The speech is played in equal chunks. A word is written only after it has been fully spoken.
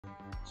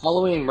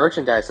Halloween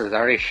merchandise is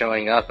already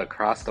showing up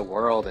across the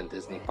world in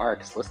Disney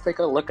parks. Let's take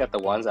a look at the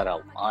ones at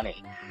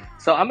Aulani.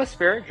 So I'm a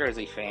Spirit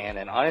Jersey fan,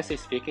 and honestly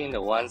speaking,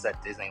 the ones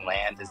at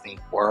Disneyland, Disney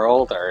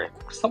World are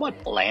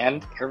somewhat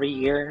bland every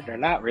year. They're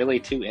not really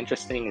too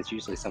interesting. It's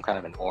usually some kind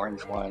of an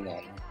orange one,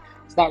 and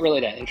it's not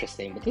really that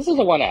interesting. But this is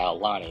the one at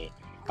Aulani.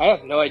 I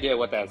have no idea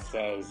what that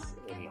says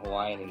in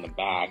Hawaiian in the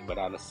back, but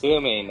I'm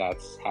assuming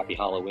that's Happy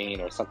Halloween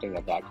or something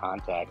of that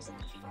context.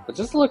 But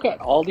just look at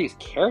all these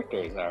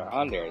characters that are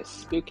on there.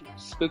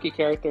 Spooky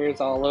characters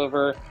all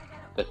over.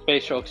 The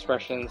facial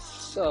expressions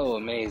so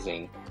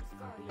amazing.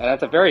 And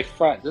at the very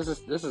front, this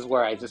is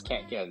where I just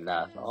can't get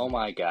enough. Oh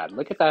my God!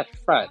 Look at that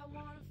front.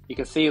 You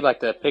can see like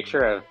the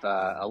picture of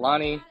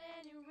Alani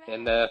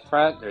in the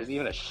front. There's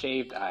even a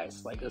shaved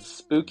ice, like a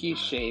spooky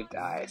shaved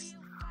ice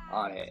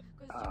on it.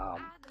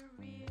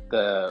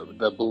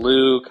 The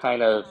blue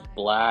kind of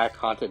black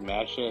haunted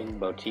mansion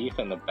motif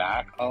in the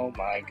back. Oh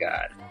my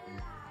God!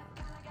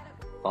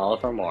 Follow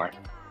for more.